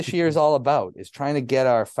this year is all about, is trying to get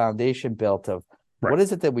our foundation built of Right. what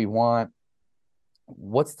is it that we want,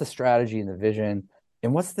 what's the strategy and the vision,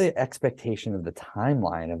 and what's the expectation of the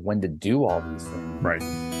timeline of when to do all these things. Right.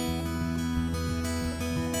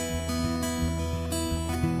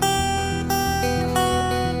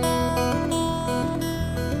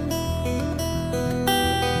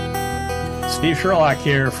 Steve Sherlock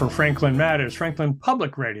here for Franklin Matters, Franklin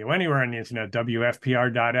Public Radio, anywhere on the internet,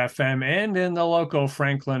 WFPR.FM, and in the local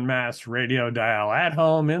Franklin, Mass radio dial, at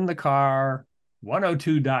home, in the car,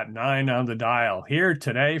 102.9 on the dial. Here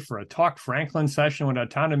today for a Talk Franklin session with our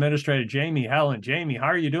town administrator, Jamie Helen. Jamie, how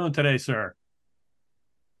are you doing today, sir?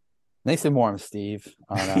 Nice and warm, Steve.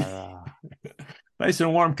 On our Nice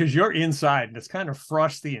and warm because you're inside and it's kind of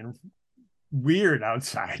frosty and weird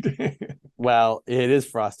outside. Well, it is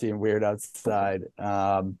frosty and weird outside,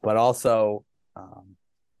 but also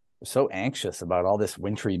so anxious about all this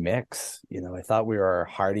wintry mix. I thought we were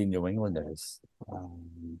hardy New Englanders.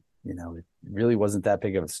 It really wasn't that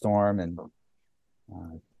big of a storm, and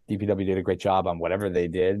DPW did a great job on whatever they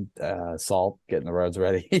did, salt, getting the roads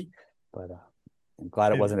ready. But I'm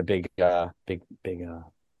glad it wasn't a big,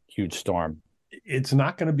 huge storm. It's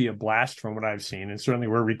not going to be a blast from what I've seen. And certainly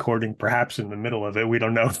we're recording perhaps in the middle of it. We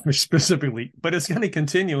don't know specifically, but it's going to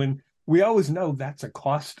continue. And we always know that's a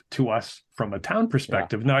cost to us from a town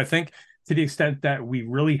perspective. Yeah. Now, I think to the extent that we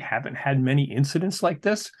really haven't had many incidents like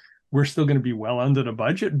this, we're still going to be well under the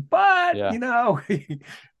budget. But,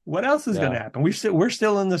 what else is going to happen? We're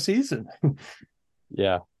still in the season.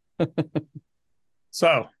 Yeah.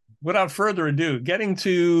 So, without further ado, getting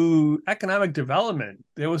to economic development,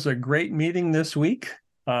 there was a great meeting this week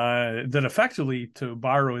that effectively, to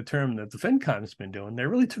borrow a term that the FinCom has been doing, they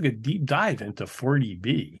really took a deep dive into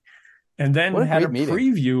 40B and then had a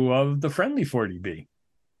preview of the friendly 40B. It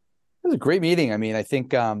was a great meeting. I mean, I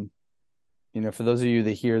think, for those of you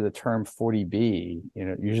that hear the term 40B,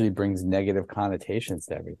 it usually brings negative connotations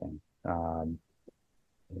to everything.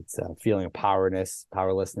 It's a feeling of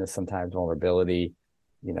powerlessness, sometimes vulnerability,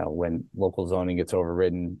 when local zoning gets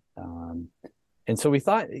overridden. And so we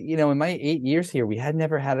thought, in my 8 years here, we had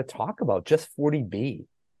never had a talk about just 40B.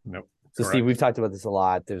 Nope. So Steve, we've talked about this a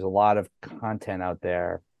lot. There's a lot of content out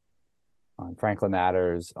there on Franklin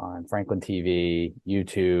Matters, on Franklin TV,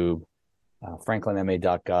 YouTube,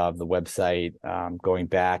 franklinma.gov, the website, going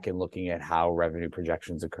back and looking at how revenue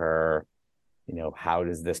projections occur. How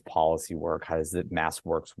does this policy work? How does the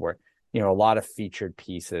MassWorks work? A lot of featured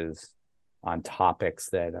pieces on topics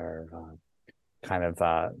that are kind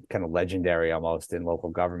of legendary almost in local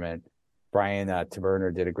government. Brian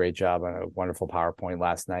Taberner did a great job on a wonderful PowerPoint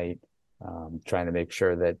last night, trying to make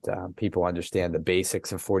sure that people understand the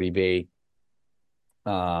basics of 40B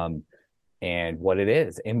and what it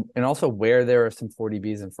is, and also where there are some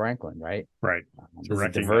 40Bs in Franklin, right? Right. There's a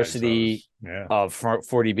diversity of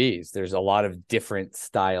 40Bs. There's a lot of different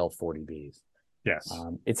style 40Bs. Yes.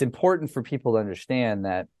 It's important for people to understand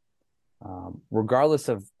that regardless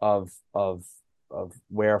of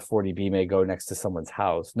where 40B may go next to someone's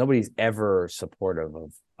house, nobody's ever supportive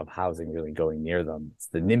of housing really going near them. It's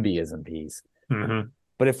the NIMBYism piece. Mm-hmm.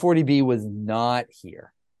 But if 40B was not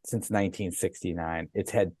here since 1969, it's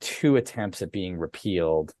had 2 attempts at being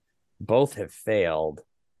repealed. Both have failed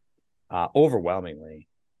overwhelmingly.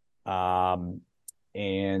 And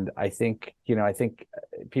I think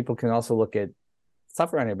people can also look at it's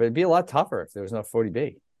tougher on here, but it'd be a lot tougher if there was no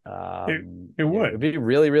 40B. It would. It'd be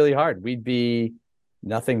really, really hard. We'd be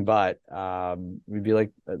nothing but we'd be like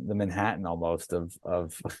the Manhattan almost of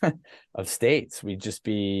of states. We'd just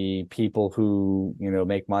be people who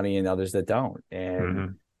make money and others that don't.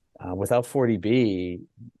 And without 40B,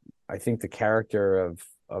 I think the character of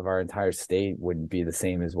our entire state wouldn't be the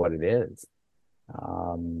same as what it is.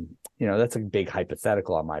 That's a big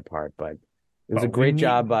hypothetical on my part, but it was a great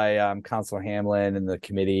job by Councilor Hamlin and the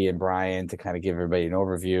committee and Brian to kind of give everybody an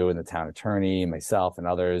overview, and the town attorney and myself and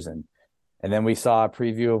others. And then we saw a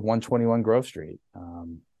preview of 121 Grove Street. I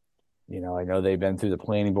know they've been through the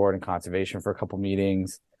planning board and conservation for a couple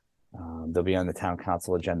meetings. They'll be on the town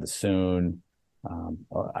council agenda soon.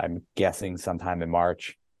 I'm guessing sometime in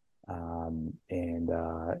March. And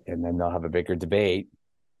then they'll have a bigger debate.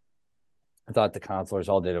 I thought the councilors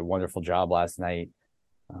all did a wonderful job last night.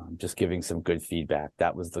 Just giving some good feedback.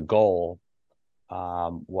 That was the goal,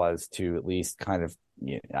 was to at least kind of,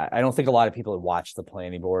 I don't think a lot of people had watched the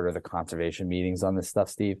planning board or the conservation meetings on this stuff,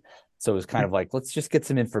 Steve. So it was kind of like, let's just get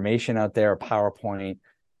some information out there, a PowerPoint,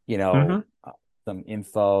 some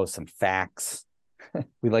info, some facts.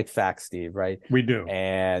 We like facts, Steve, right? We do.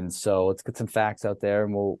 And so let's get some facts out there,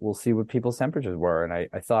 and we'll see what people's temperatures were. And I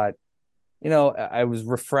thought, I was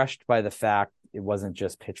refreshed by the fact it wasn't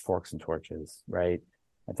just pitchforks and torches, right?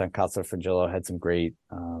 I thought Councilor Frangillo had some great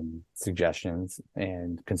suggestions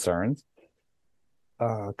and concerns.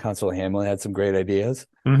 Councilor Hamlin had some great ideas.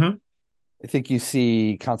 Mm-hmm. I think you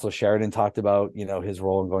see Councilor Sheridan talked about, his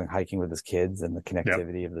role in going hiking with his kids and the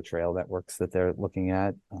connectivity of the trail networks that they're looking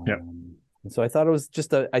at. And so I thought it was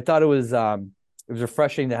it was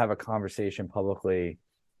refreshing to have a conversation publicly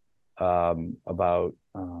about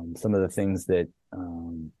some of the things that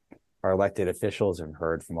our elected officials have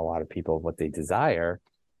heard from a lot of people of what they desire,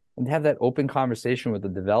 and have that open conversation with the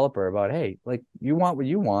developer about, hey, like, you want what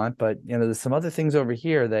you want, but there's some other things over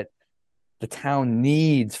here that the town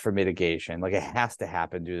needs for mitigation. Like, it has to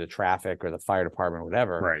happen due to traffic or the fire department or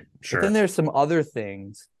whatever. Right. Sure. But then there's some other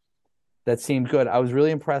things that seemed good. I was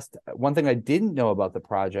really impressed. One thing I didn't know about the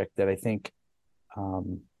project that I think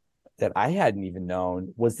that I hadn't even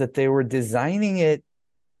known was that they were designing it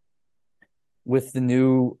with the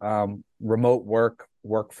new remote work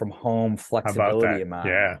from home flexibility in mind.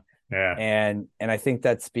 Yeah. And I think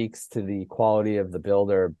that speaks to the quality of the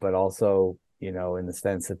builder, but also, in the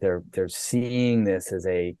sense that they're seeing this as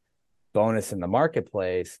a bonus in the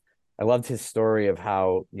marketplace. I loved his story of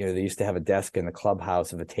how, they used to have a desk in the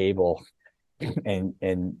clubhouse of a table and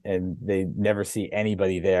they never see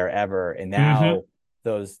anybody there ever. And now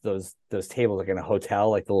those tables, like in a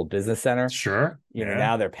hotel, like the little business center. Sure.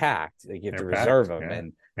 Now they're packed. Like, you have to reserve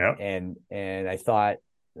them. And I thought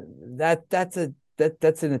that's an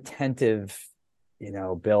attentive,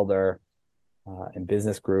 builder and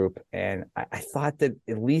business group. And I thought that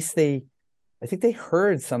at least I think they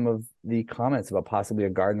heard some of the comments about possibly a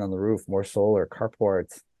garden on the roof, more solar,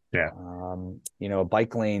 carports, a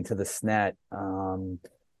bike lane to the SNET, and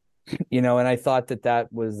I thought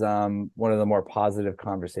that was one of the more positive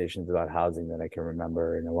conversations about housing that I can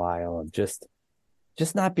remember in a while, of just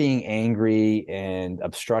not being angry and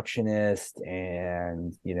obstructionist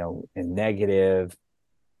and, and negative,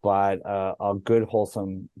 but a good,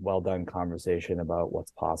 wholesome, well done conversation about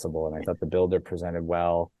what's possible. And I thought the builder presented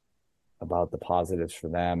well about the positives for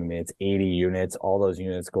them. I mean, it's 80 units, all those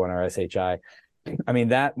units go on our SHI. I mean,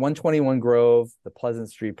 that 121 Grove, the Pleasant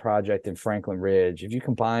Street project, and Franklin Ridge, if you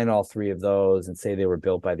combine all three of those and say they were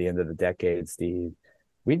built by the end of the decade, Steve,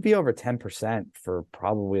 we'd be over 10% for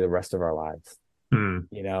probably the rest of our lives. And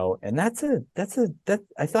that's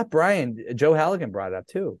I thought Joe Halligan brought it up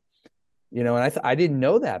too, and I didn't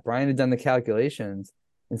know that. Brian had done the calculations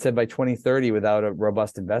and said by 2030, without a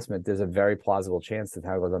robust investment, there's a very plausible chance that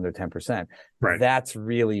town goes under 10%. Right. That's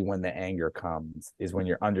really when the anger comes, is when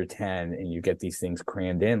you're under 10 and you get these things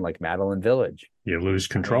crammed in, like Madeline Village. You lose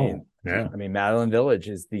control. I mean, Madeline Village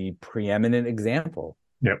is the preeminent example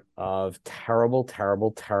of terrible,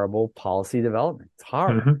 terrible, terrible policy development. It's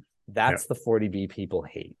horrible. That's the 40B people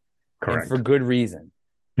hate. Correct. And for good reason.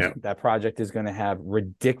 Yeah. That project is going to have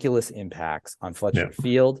ridiculous impacts on Fletcher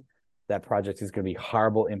Field. That project is going to be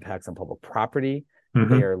horrible impacts on public property.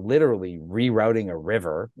 They are literally rerouting a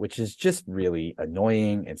river, which is just really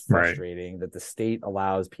annoying and frustrating that the state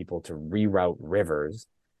allows people to reroute rivers,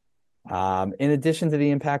 in addition to the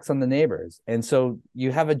impacts on the neighbors. And so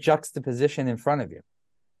you have a juxtaposition in front of you.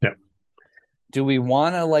 Do we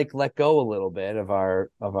want to let go a little bit of our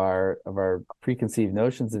preconceived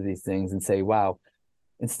notions of these things and say, wow,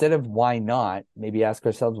 instead of why not, maybe ask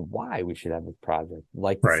ourselves why we should have this project,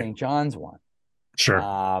 like the St. John's one. Sure.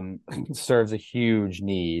 Serves a huge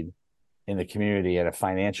need in the community at a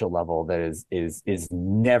financial level that is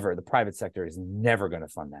never, the private sector is never going to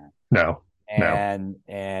fund that. No.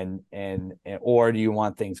 Or do you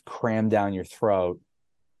want things crammed down your throat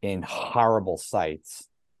in horrible sites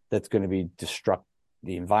that's going to be destruct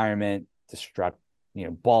the environment, destruct,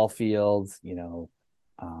 ball fields,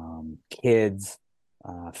 kids,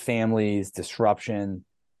 families, disruption,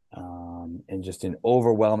 and just an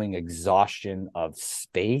overwhelming exhaustion of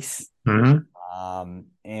space. And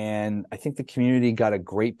I think the community got a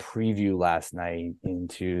great preview last night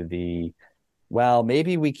into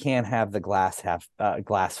maybe we can't have the glass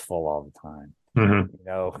full all the time.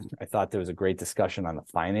 I thought there was a great discussion on the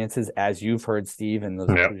finances, as you've heard, Steve, in those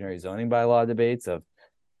inclusionary zoning bylaw debates of,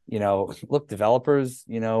 look, developers,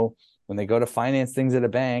 when they go to finance things at a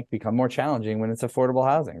bank, become more challenging when it's affordable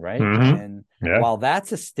housing, right? And while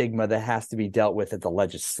that's a stigma that has to be dealt with at the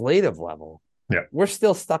legislative level, we're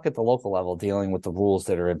still stuck at the local level dealing with the rules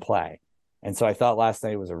that are in play. And so I thought last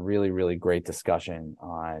night was a really, really great discussion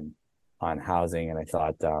on housing, and I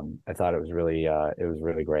thought it was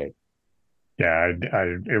really great. Yeah,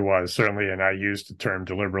 it was certainly, and I used the term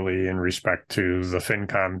deliberately in respect to the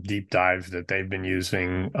FinCom deep dive that they've been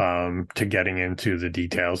using to getting into the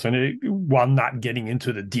details. And while not getting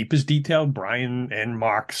into the deepest detail, Brian and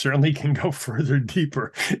Mark certainly can go further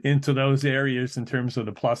deeper into those areas in terms of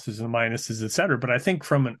the pluses and minuses, et cetera. But I think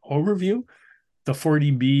from an overview, the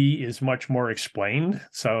 40B is much more explained.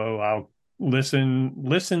 So I'll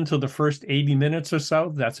listen to the first 80 minutes or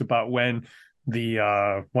so. That's about when the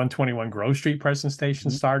 121 Grove Street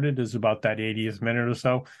presentation started, is about that 80th minute or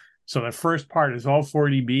so. So the first part is all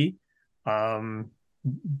 40B.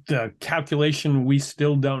 The calculation we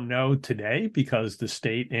still don't know today because the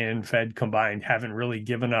state and Fed combined haven't really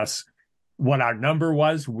given us what our number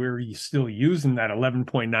was. We're still using that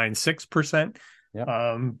 11.96%. Yep.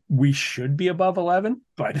 We should be above 11,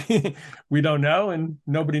 but we don't know, and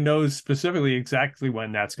nobody knows specifically exactly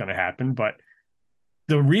when that's going to happen. But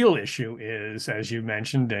the real issue is, as you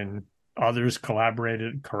mentioned, and others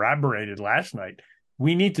corroborated last night,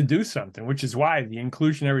 we need to do something, which is why the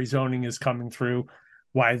inclusionary zoning is coming through,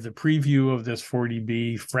 why the preview of this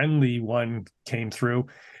 40B friendly one came through.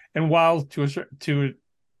 And while to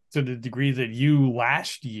the degree that you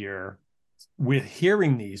last year, with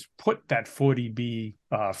hearing these, put that 40B,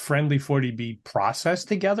 friendly 40B process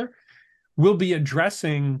together, we'll be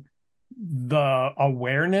addressing the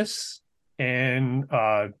awareness and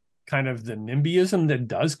kind of the NIMBYism that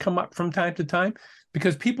does come up from time to time,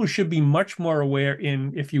 because people should be much more aware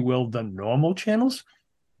in, if you will, the normal channels.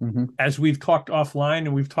 As we've talked offline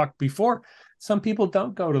and we've talked before, some people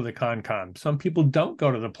don't go to the Concom. Some people don't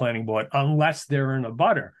go to the planning board unless they're in a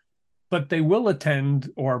butter, but they will attend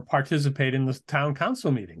or participate in the town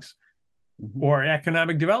council meetings or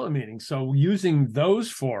economic development meetings. So using those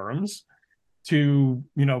forums to,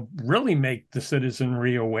 really make the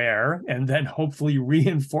citizenry aware and then hopefully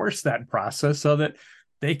reinforce that process so that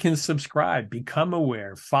they can subscribe, become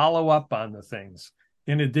aware, follow up on the things,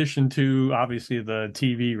 in addition to obviously the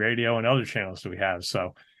TV, radio, and other channels that we have.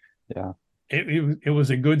 So yeah, it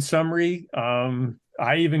was a good summary.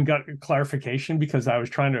 I even got clarification because I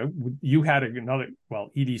was you had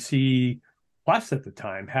EDC Plus at the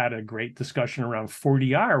time had a great discussion around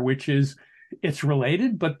 40R, which is, it's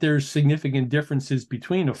related, but there's significant differences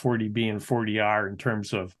between a 40B and 40R in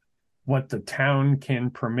terms of what the town can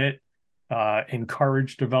permit,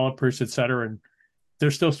 encourage developers, et cetera. And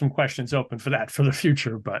there's still some questions open for that for the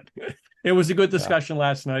future, but it was a good discussion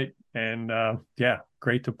last night, and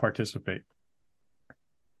great to participate.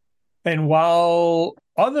 And while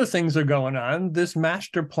other things are going on, this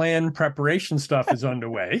master plan preparation stuff is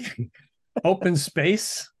underway. Open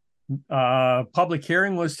space public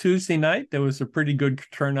hearing was Tuesday night. There was a pretty good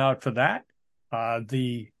turnout for that.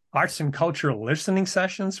 The arts and cultural listening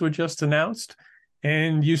sessions were just announced,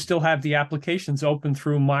 and you still have the applications open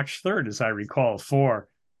through March 3rd, as I recall, for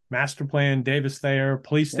master plan, Davis Thayer,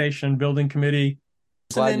 police station, building committee.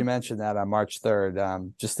 Glad you mentioned that on March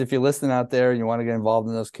 3rd. Just if you're listening out there and you want to get involved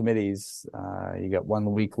in those committees, you got 1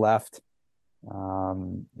 week left.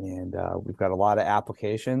 And we've got a lot of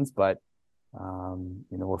applications, but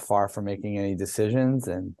we're far from making any decisions,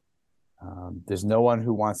 and there's no one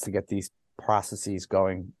who wants to get these processes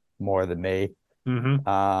going more than me. There's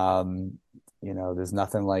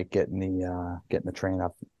nothing like getting the train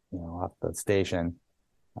up, off the station.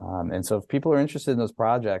 And so if people are interested in those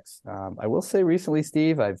projects, I will say recently,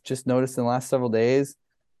 Steve, I've just noticed in the last several days,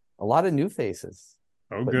 a lot of new faces.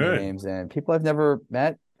 Oh, good. Names and people I've never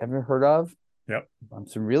met, ever heard of. Yep.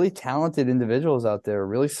 Some really talented individuals out there,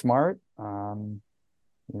 really smart. Kind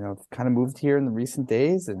of moved here in the recent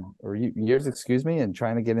days or years, and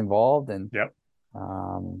trying to get involved. And yep.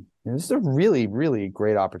 This is a really, really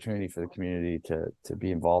great opportunity for the community to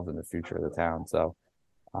be involved in the future of the town. So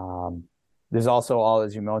there's also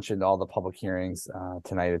as you mentioned, all the public hearings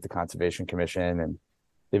tonight at the Conservation Commission, and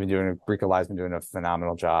Brika Lai's been doing a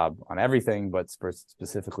phenomenal job on everything, but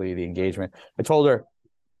specifically the engagement. I told her,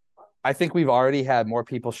 I think we've already had more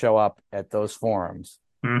people show up at those forums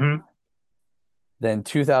than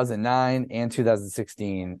 2009 and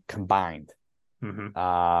 2016 combined.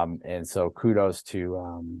 And so kudos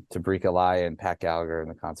to Brika Lai and Pat Gallagher and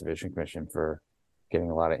the Conservation Commission for getting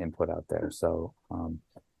a lot of input out there. So,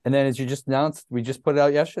 and then as you just announced, we just put it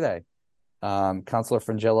out yesterday. Councilor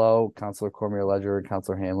Frangillo, Councilor Cormier-Ledger, and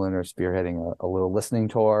Councilor Hamlin are spearheading a little listening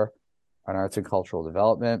tour on arts and cultural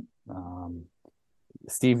development.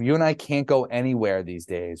 Steve, you and I can't go anywhere these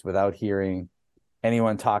days without hearing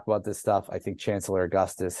anyone talk about this stuff. I think Chancellor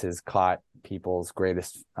Augustus has caught people's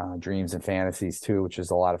greatest dreams and fantasies too, which is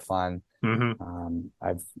a lot of fun.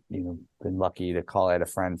 I've been lucky to call out a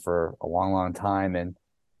friend for a long, long time, and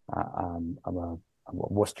I'm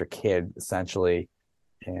Worcester kid, essentially.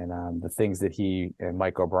 And the things that he and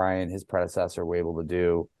Mike O'Brien, his predecessor, were able to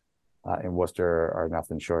do in Worcester are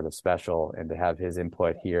nothing short of special. And to have his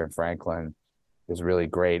input here in Franklin is really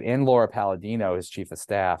great. And Laura Palladino, his chief of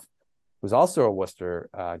staff, who's also a Worcester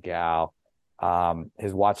gal,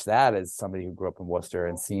 has watched that as somebody who grew up in Worcester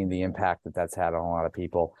and seen the impact that that's had on a lot of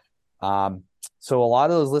people. So a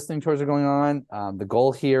lot of those listening tours are going on. The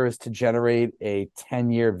goal here is to generate a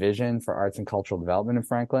 10-year vision for arts and cultural development in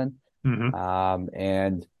Franklin. Mm-hmm.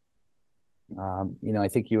 I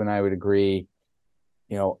think you and I would agree,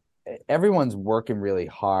 everyone's working really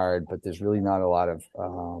hard, but there's really not a lot of,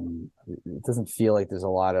 it doesn't feel like there's a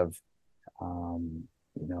lot of,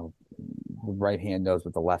 the right hand knows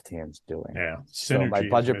what the left hand's doing. Yeah. So my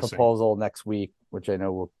budget proposal next week, which I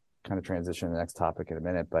know we'll kind of transition to the next topic in a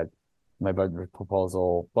minute, but my budget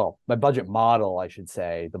proposal, my budget model, I should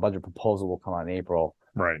say, the budget proposal will come out in April.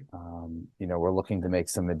 Right. We're looking to make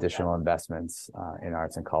some additional investments in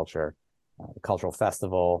arts and culture, the cultural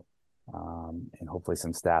festival, and hopefully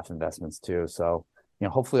some staff investments too. So,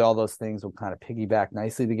 hopefully all those things will kind of piggyback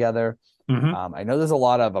nicely together. Mm-hmm. I know there's a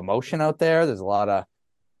lot of emotion out there. There's a lot of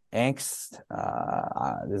angst.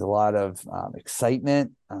 There's a lot of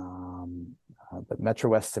excitement. The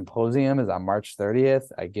Metro West Symposium is on March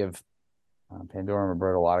 30th. I give Pandora and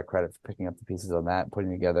Roberta a lot of credit for picking up the pieces on that,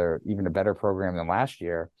 putting together even a better program than last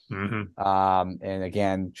year. Mm-hmm. And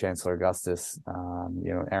again, Chancellor Augustus,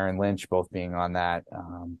 Aaron Lynch, both being on that,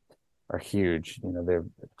 are huge. They're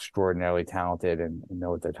extraordinarily talented and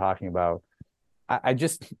know what they're talking about. I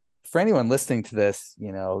just, for anyone listening to this,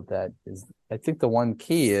 that is, I think the one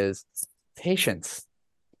key is patience.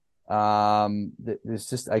 There's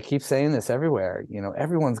just, I keep saying this everywhere,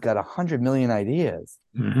 everyone's got 100 million ideas.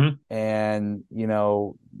 Mm-hmm. And,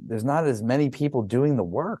 there's not as many people doing the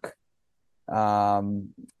work.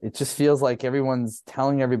 It just feels like everyone's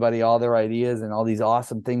telling everybody all their ideas and all these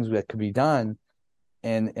awesome things that could be done.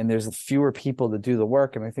 And there's fewer people to do the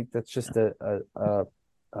work. And I think that's just a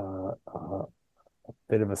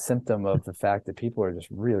bit of a symptom of the fact that people are just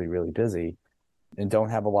really, really busy and don't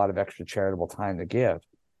have a lot of extra charitable time to give.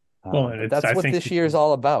 That's what this year is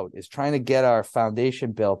all about, is trying to get our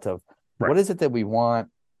foundation built of what is it that we want,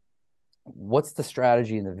 what's the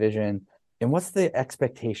strategy and the vision, and what's the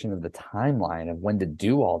expectation of the timeline of when to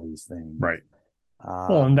do all these things. Right.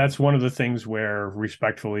 And that's one of the things where,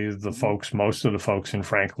 respectfully, most of the folks in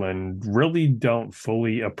Franklin really don't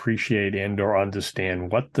fully appreciate and or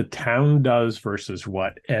understand what the town does versus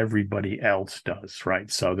what everybody else does,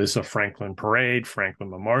 right? So there's a Franklin parade,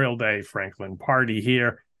 Franklin Memorial Day, Franklin party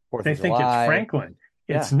here. They think it's Franklin.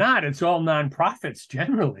 It's not. It's all nonprofits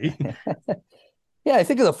generally. Yeah, I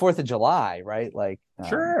think of the 4th of July, right? Like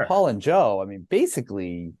sure. Paul and Joe,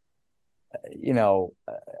 basically,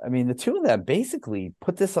 the two of them basically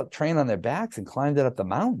put this train on their backs and climbed it up the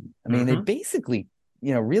mountain. They basically,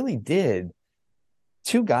 really did.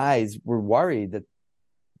 Two guys were worried that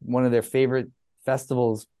one of their favorite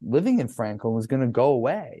festivals living in Franklin was going to go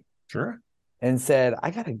away. Sure. And said,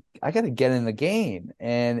 I gotta get in the game.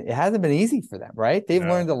 And it hasn't been easy for them, right? They've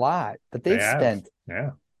learned a lot, but they've spent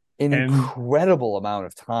an incredible amount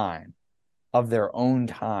of time of their own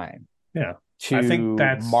time. Yeah. To I think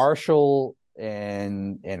that's marshal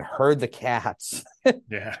and herd the cats.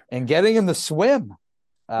 Yeah. And getting them to swim.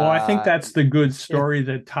 Well, I think that's the good story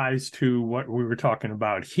that ties to what we were talking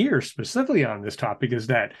about here, specifically on this topic, is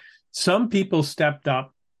that some people stepped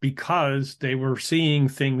up because they were seeing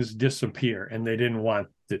things disappear and they didn't want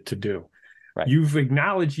it to do. Right. You've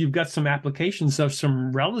acknowledged you've got some applications of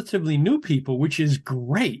some relatively new people, which is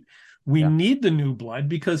great. We need the new blood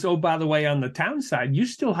because, oh, by the way, on the town side, you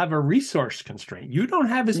still have a resource constraint. You don't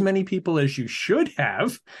have as many people as you should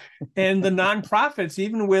have. And the nonprofits,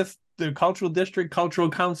 even with the cultural district, cultural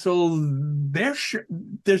council,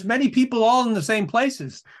 there's many people all in the same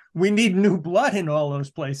places. We need new blood in all those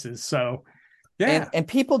places. So, yeah. And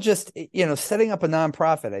people just, setting up a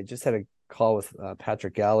nonprofit. I just had a call with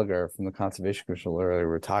Patrick Gallagher from the Conservation Commission earlier. We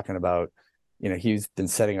were talking about, he's been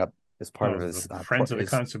setting up as part of his Friends of the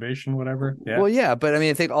Conservation, whatever. Yeah. Well, yeah, but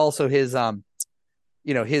I think also his,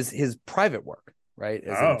 his private work, right?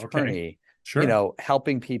 As an attorney, okay. Sure.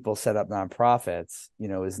 Helping people set up nonprofits,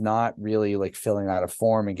 is not really like filling out a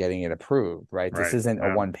form and getting it approved, right? This isn't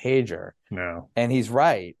a one pager. No. And he's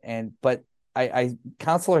right. But I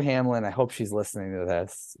Counselor Hamlin, I hope she's listening to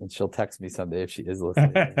this, and she'll text me someday if she is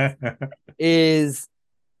listening to this,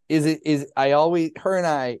 her and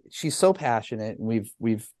I, she's so passionate, and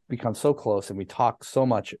we've become so close, and we talk so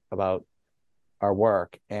much about our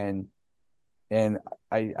work, and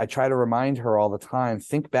I try to remind her all the time,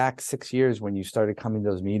 think back 6 years when you started coming to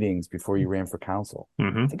those meetings before you ran for council.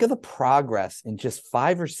 Mm-hmm. Think of the progress in just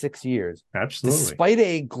 5 or 6 years. Absolutely. Despite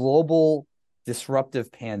a global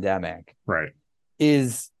disruptive pandemic, right,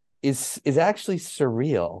 is actually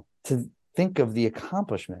surreal to think of the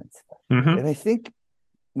accomplishments. Mm-hmm. And I think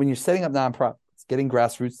when you're setting up nonprofits, getting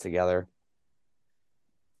grassroots together,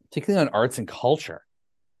 particularly on arts and culture,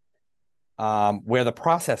 where the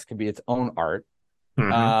process can be its own art,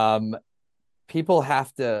 Mm-hmm. people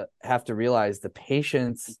have to realize the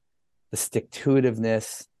patience, the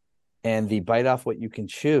stick-to-itiveness, and the bite off what you can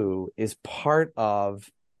chew is part of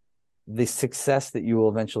the success that you will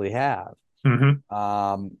eventually have.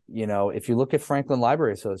 Mm-hmm. You know, if you look at Franklin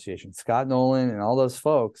Library Association, Scott Nolan and all those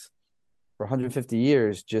folks for 150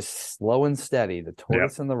 years, just slow and steady, the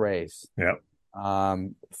tortoise and the race. Yep.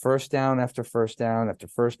 First down after first down after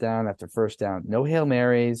first down after first down. No Hail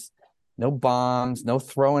Marys, no bombs, no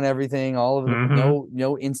throwing everything, all of Mm-hmm.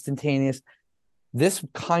 no instantaneous. This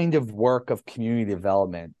kind of work of community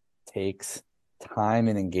development takes time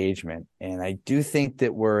and engagement. And I do think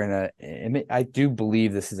that I do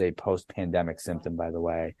believe this is a post-pandemic symptom, by the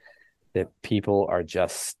way, that people are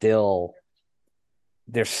just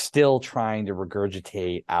they're still trying to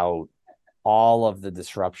regurgitate out all of the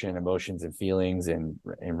disruption, emotions and feelings and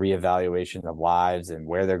reevaluation of lives and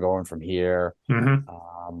where they're going from here.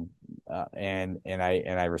 Mm-hmm. And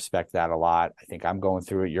I respect that a lot. I think I'm going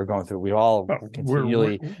through it. You're going through it. We all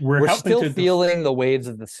continually, we're still feeling the waves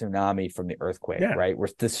of the tsunami from the earthquake, right?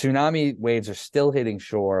 The tsunami waves are still hitting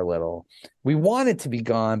shore a little. We want it to be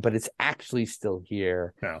gone, but it's actually still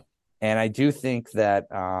here. Yeah. And I do think that,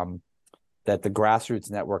 that the grassroots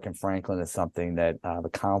network in Franklin is something that the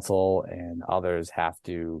council and others have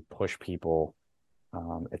to push people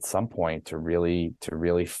at some point to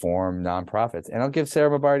really form nonprofits. And I'll give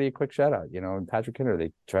Sarah Babardi a quick shout out. You know, and Patrick Kinder,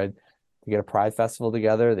 they tried to get a Pride Festival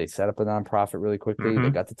together. They set up a nonprofit really quickly. Mm-hmm. They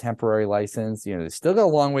got the temporary license. You know, they still got a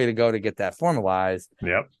long way to go to get that formalized.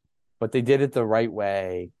 Yep. But they did it the right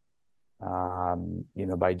way. You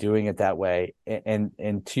know, by doing it that way. And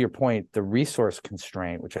to your point, the resource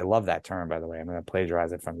constraint, which I love that term, by the way, I'm going to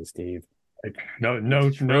plagiarize it from you, Steve. No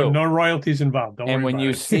royalties involved. And when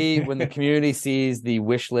you see, when the community sees the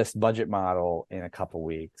wish list budget model in a couple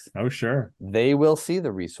weeks, oh, sure, they will see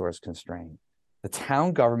the resource constraint. The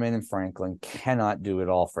town government in Franklin cannot do it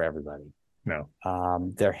all for everybody. No.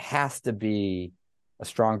 There has to be a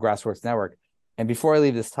strong grassroots network. And before I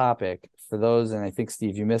leave this topic, for those, and I think,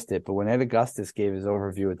 Steve, you missed it, but when Ed Augustus gave his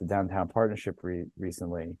overview at the Downtown Partnership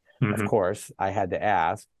recently, Mm-hmm. of course, I had to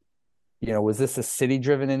ask, you know, was this a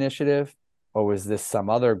city-driven initiative or was this some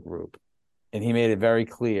other group? And he made it very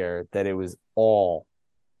clear that it was all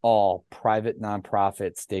private,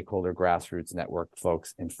 nonprofit, stakeholder, grassroots network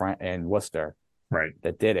folks in Worcester, right,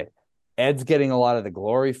 that did it. Ed's getting a lot of the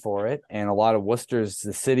glory for it, and a lot of the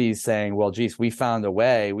cities saying, well, geez, we found a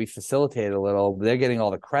way, we facilitated a little. They're getting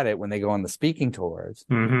all the credit when they go on the speaking tours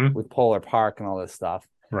mm-hmm. with Polar Park and all this stuff.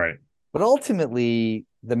 Right. But ultimately,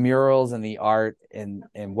 the murals and the art and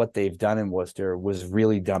what they've done in Worcester was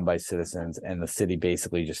really done by citizens, and the city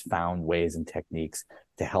basically just found ways and techniques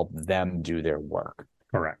to help them do their work.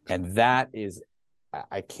 Correct. And that is,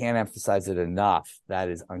 I can't emphasize it enough, that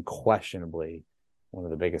is unquestionably one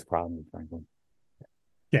of the biggest problems in Franklin.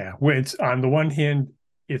 Yeah, it's on the one hand,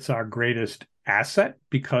 it's our greatest asset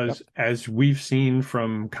because, as we've seen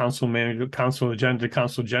from council manager, council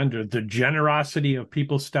agenda, the generosity of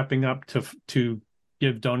people stepping up to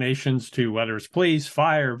give donations to whether it's police,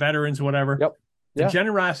 fire, veterans, whatever. The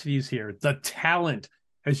generosity is here. The talent,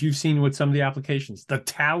 as you've seen with some of the applications, the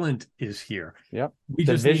talent is here. The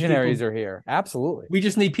visionaries are here. Absolutely. We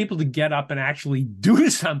just need people to get up and actually do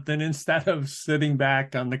something instead of sitting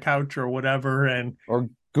back on the couch or whatever, or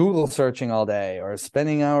Google searching all day, or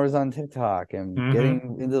spending hours on TikTok and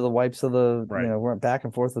getting into the wipes of the, you know, we're back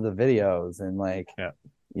and forth with the videos and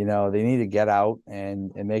you know, they need to get out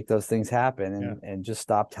and make those things happen and just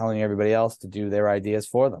stop telling everybody else to do their ideas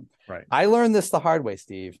for them. Right. I learned this the hard way,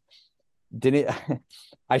 Steve.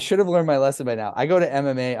 I should have learned my lesson by now. I go to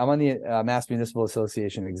MMA. I'm on the Mass Municipal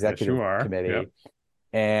Association Executive Committee,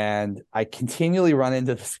 and I continually run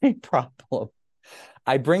into the same problem.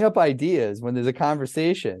 I bring up ideas when there's a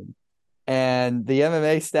conversation, and the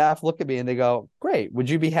MMA staff look at me and they go, "Great, would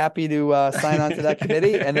you be happy to sign on to that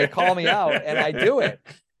committee?" And they call me out, and I do it.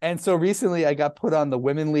 And so recently I got put on the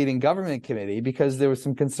Women Leading Government Committee because there was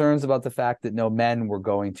some concerns about the fact that no men were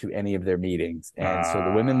going to any of their meetings. And so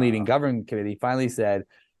the Women Leading Government Committee finally said,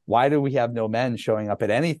 why do we have no men showing up at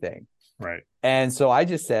anything? Right. And so I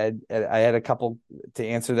just said, I had a couple to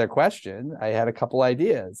answer their question. I had a couple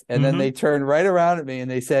ideas. And then they turned right around at me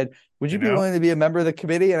and they said, would you be willing to be a member of the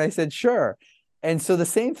committee? And I said, sure. And so the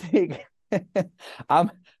same thing,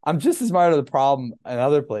 I'm just as smart of the problem in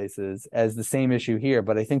other places as the same issue here.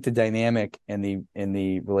 But I think the dynamic and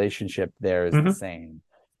the relationship there is the same.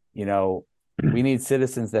 You know, we need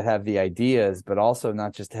citizens that have the ideas, but also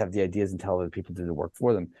not just to have the ideas and tell other people to do the work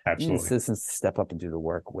for them. Absolutely. We need citizens to step up and do the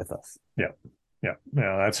work with us. Yeah. Yeah.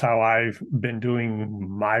 Yeah. That's how I've been doing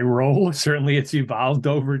my role. Certainly it's evolved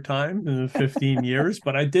over time in the 15 years,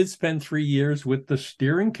 but I did spend 3 years with the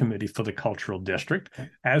steering committee for the cultural district.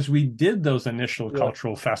 As we did those initial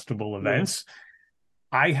cultural festival events,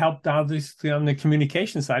 I helped obviously on the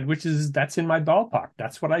communication side, that's in my ballpark.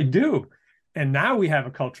 That's what I do. And now we have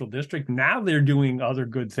a cultural district. Now they're doing other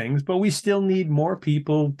good things, but we still need more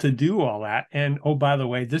people to do all that. And oh, by the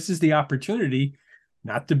way, this is the opportunity,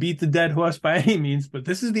 not to beat the dead horse by any means, but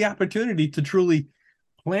this is the opportunity to truly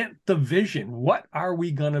plant the vision. What are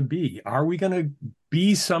we going to be? Are we going to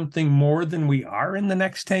be something more than we are in the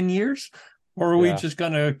next 10 years? Or are we just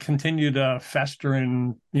going to continue to fester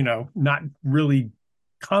and, not really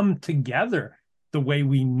come together the way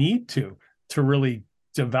we need to really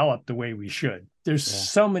develop the way we should? There's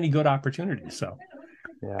so many good opportunities. So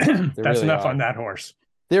that's really enough on that horse.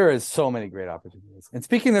 There is so many great opportunities. And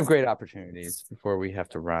speaking of great opportunities, before we have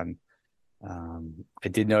to run, I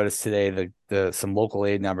did notice today the some local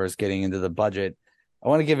aid numbers getting into the budget. I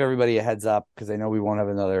want to give everybody a heads up because I know we won't have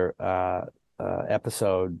another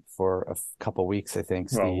episode for a couple weeks, I think,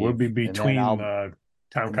 Steve. Well, we'll be between town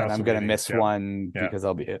council. I'm going to miss one because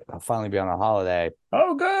I'll finally be on a holiday.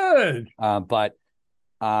 Oh, good. But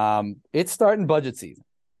it's starting budget season.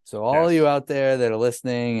 So all of you out there that are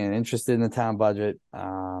listening and interested in the town budget,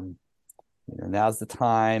 now's the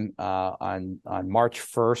time. On March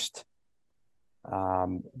 1st,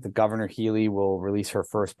 the Governor Healy will release her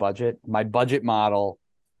first budget. My budget model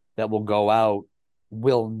that will go out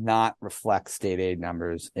will not reflect state aid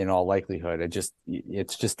numbers in all likelihood. It's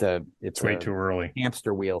way too early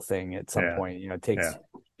hamster wheel thing at some point. It takes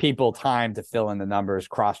people time to fill in the numbers,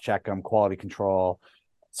 cross-check them, quality control.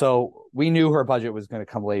 So we knew her budget was going to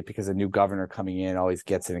come late because a new governor coming in always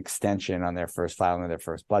gets an extension on their first filing of their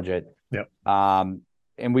first budget. Yep. And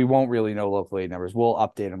we won't really know local aid numbers. We'll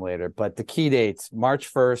update them later. But the key dates,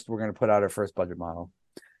 March 1st, we're going to put out our first budget model.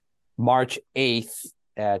 March 8th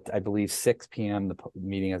at, I believe, 6 p.m., the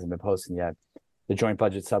meeting hasn't been posted yet, the Joint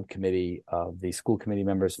Budget Subcommittee of the school committee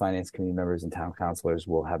members, finance committee members, and town councilors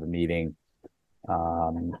will have a meeting.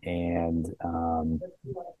 And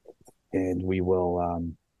we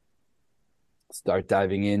will start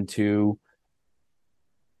diving into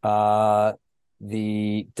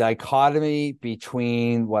the dichotomy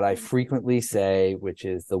between what I frequently say, which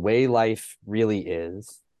is the way life really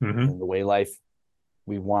is, and the way life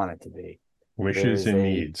we want it to be. Wishes and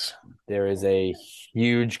needs. There is a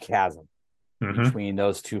huge chasm between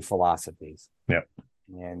those two philosophies. Yep.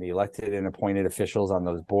 And the elected and appointed officials on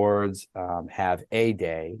those boards have a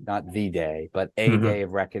day, not the day, but a day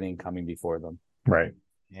of reckoning coming before them. Right.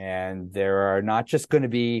 And there are not just going to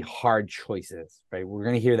be hard choices, right? We're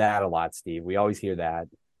going to hear that a lot, Steve. We always hear that.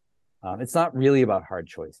 It's not really about hard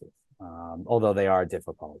choices, although they are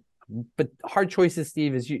difficult. But hard choices,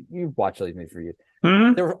 Steve, is you've watched these for years.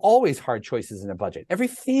 There are always hard choices in a budget. Every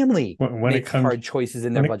family makes hard choices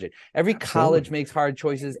in their budget. Every college makes hard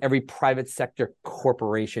choices. Every private sector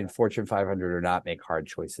corporation, Fortune 500 or not, make hard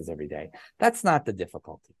choices every day. That's not the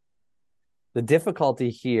difficulty. The difficulty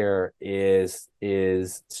here is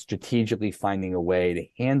strategically finding a way to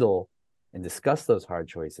handle and discuss those hard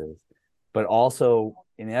choices, but also,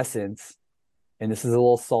 in essence, and this is a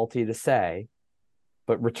little salty to say,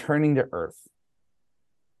 but returning to earth.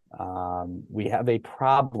 We have a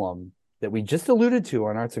problem that we just alluded to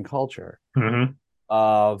on arts and culture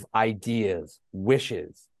of ideas,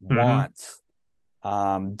 wishes, wants,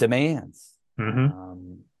 demands,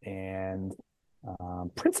 and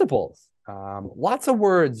principles. Lots of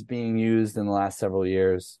words being used in the last several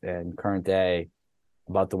years and current day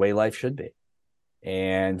about the way life should be.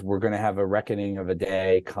 And we're going to have a reckoning of a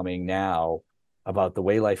day coming now about the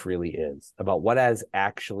way life really is, about what is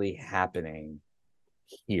actually happening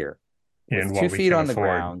here. And with 2 feet on the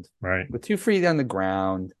ground, right? With 2 feet on the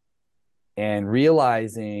ground, and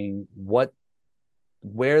realizing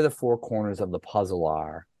where the four corners of the puzzle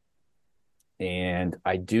are. And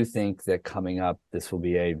I do think that coming up, this will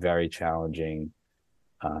be a very challenging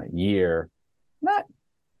year, not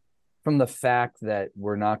from the fact that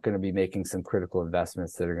we're not going to be making some critical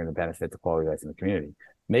investments that are going to benefit the quality of life in the community.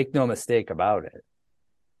 Make no mistake about it.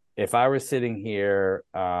 if I were sitting here,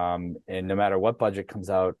 and no matter what budget comes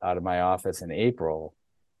out of my office in April,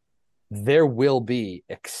 there will be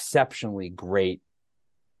exceptionally great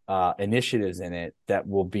initiatives in it that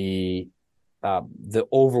will be the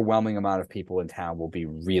overwhelming amount of people in town will be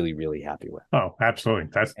really, really happy with. Oh, absolutely.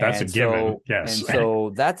 That's a given. Yes. And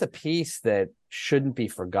so that's a piece that shouldn't be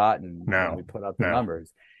forgotten when we put out the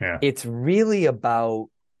numbers. Yeah. It's really about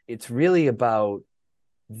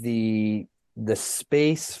the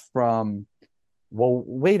space from, well,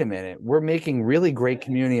 wait a minute, we're making really great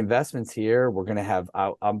community investments here. We're going to have,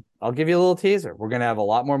 I'll give you a little teaser. We're going to have a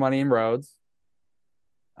lot more money in roads.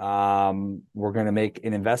 We're going to make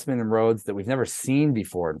an investment in roads that we've never seen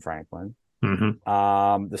before in Franklin.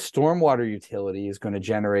 Mm-hmm. The stormwater utility is going to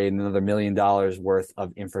generate another $1 million worth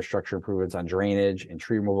of infrastructure improvements on drainage and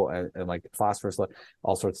tree removal and like phosphorus,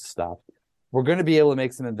 all sorts of stuff. We're going to be able to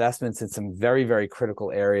make some investments in some very, very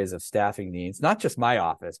critical areas of staffing needs, not just my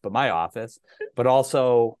office, but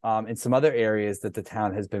also in some other areas that the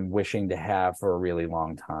town has been wishing to have for a really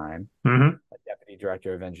long time. Mm-hmm. A deputy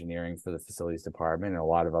director of engineering for the facilities department and a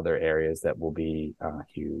lot of other areas that will be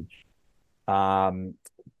huge.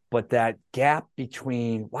 But that gap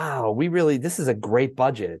between, wow, this is a great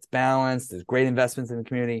budget. It's balanced. There's great investments in the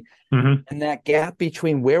community. Mm-hmm. And that gap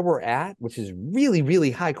between where we're at, which is really,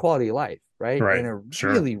 really high quality of life, right? Right. And a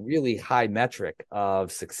Sure. really, really high metric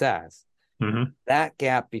of success. Mm-hmm. That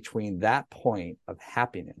gap between that point of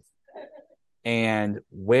happiness and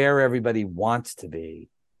where everybody wants to be,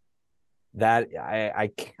 that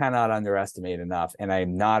I cannot underestimate enough. And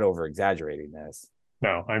I'm not over exaggerating this.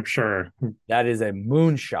 No, I'm sure. That is a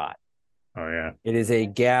moonshot. Oh, yeah. It is a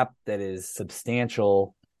gap that is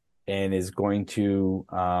substantial and is going to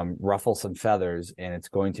ruffle some feathers, and it's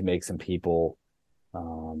going to make some people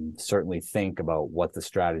certainly think about what the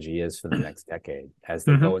strategy is for the next decade as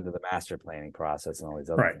they go into the master planning process and all these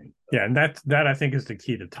other things. Yeah, and that I think is the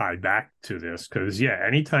key to tie back to this, because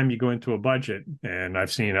anytime you go into a budget, and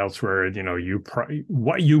I've seen elsewhere,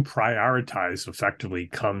 what you prioritize effectively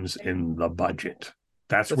comes in the budget.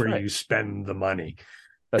 That's where you spend the money.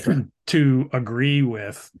 That's right. To agree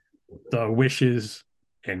with the wishes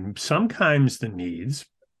and sometimes the needs.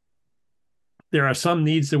 There are some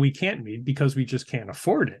needs that we can't meet because we just can't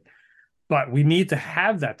afford it. But we need to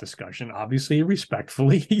have that discussion, obviously,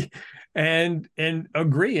 respectfully, and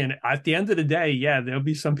agree. And at the end of the day, there'll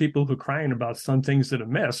be some people who are crying about some things that are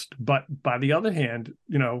missed. But by the other hand,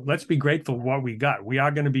 let's be grateful for what we got. We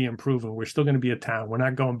are going to be improving. We're still going to be a town. We're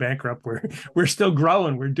not going bankrupt. We're still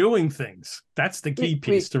growing. We're doing things. That's the key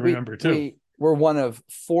piece to remember, too. We're one of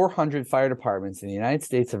 400 fire departments in the United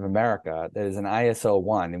States of America that is an ISO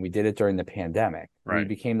 1, and we did it during the pandemic. Right. We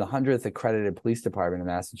became the 100th accredited police department in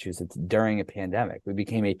Massachusetts during a pandemic. We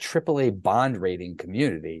became a AAA bond rating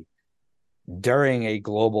community during a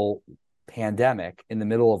global pandemic in the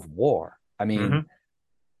middle of war. I mean,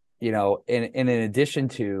 and in addition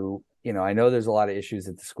to, I know there's a lot of issues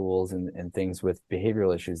at the schools and things with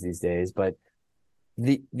behavioral issues these days, but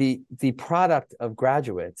the product of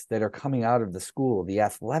graduates that are coming out of the school, the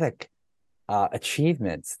athletic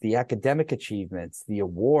achievements, the academic achievements, the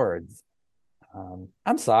awards.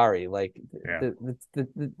 I'm sorry,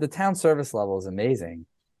 the town service level is amazing,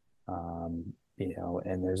 and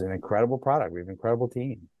there's an incredible product. We have an incredible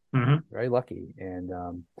team, very lucky,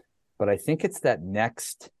 and but I think it's that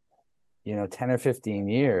next, 10 or 15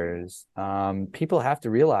 years, people have to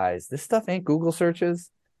realize this stuff ain't Google searches.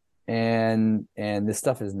 And this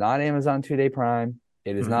stuff is not Amazon 2-day Prime.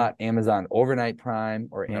 It is not Amazon overnight Prime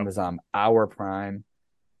or Amazon hour Prime.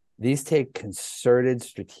 These take concerted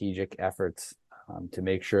strategic efforts to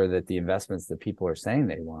make sure that the investments that people are saying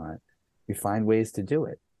they want, we find ways to do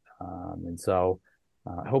it. And so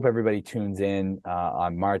I hope everybody tunes in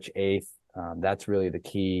on March 8th. That's really the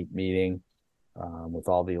key meeting with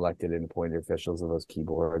all the elected and appointed officials of those key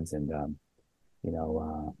boards. And,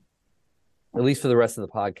 at least for the rest of the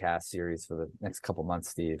podcast series for the next couple months,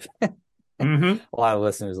 Steve. A lot of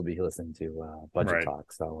listeners will be listening to budget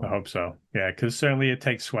talk. So I hope so. Yeah, because certainly it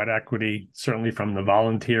takes sweat equity, certainly from the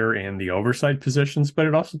volunteer and the oversight positions, but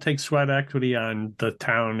it also takes sweat equity on the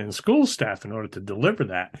town and school staff in order to deliver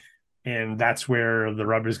that. And that's where the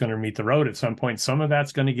rubber is going to meet the road at some point. Some of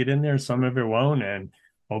that's going to get in there, some of it won't. And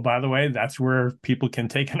by the way, that's where people can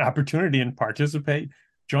take an opportunity and participate,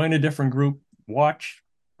 join a different group, watch,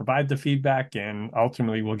 provide the feedback, and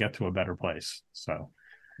ultimately we'll get to a better place. So,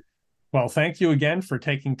 well, thank you again for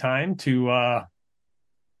taking time to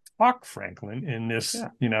talk Franklin in this,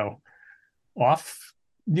 off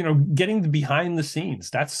getting the behind the scenes.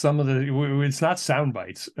 That's some of it's not sound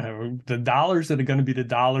bites. The dollars that are going to be the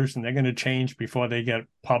dollars, and they're going to change before they get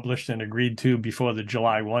published and agreed to before the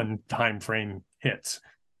July 1 timeframe hits.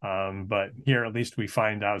 But here, at least we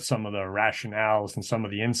find out some of the rationales and some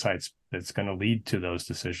of the insights that's going to lead to those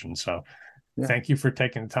decisions. So Thank you for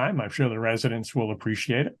taking the time. I'm sure the residents will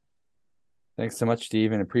appreciate it. Thanks so much,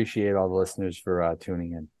 Steve, and appreciate all the listeners for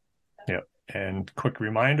tuning in. Yep. And quick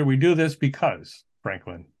reminder, we do this because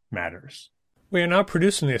Franklin matters. We are now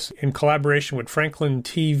producing this in collaboration with Franklin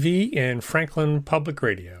TV and Franklin Public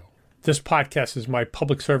Radio. This podcast is my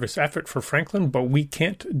public service effort for Franklin, but we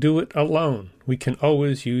can't do it alone. We can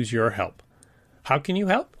always use your help. How can you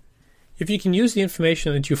help? If you can use the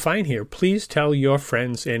information that you find here, please tell your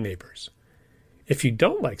friends and neighbors. If you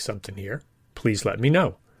don't like something here, please let me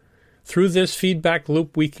know. Through this feedback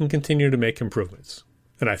loop, we can continue to make improvements.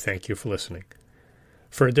 And I thank you for listening.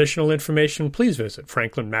 For additional information, please visit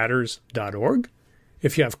franklinmatters.org.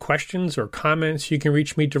 If you have questions or comments, you can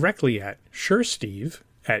reach me directly at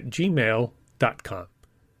suresteve@gmail.com.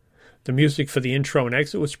 The music for the intro and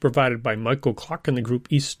exit was provided by Michael Clark and the group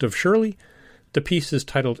East of Shirley. The piece is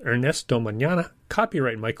titled Ernesto Mañana,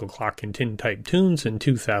 copyright Michael Clark and Tintype Tunes in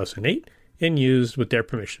 2008, and used with their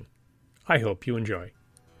permission. I hope you enjoy.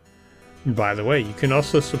 And by the way, you can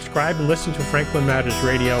also subscribe and listen to Franklin Matters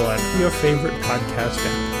Radio on your favorite podcast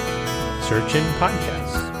app. Search in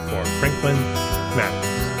podcasts for Franklin Matters.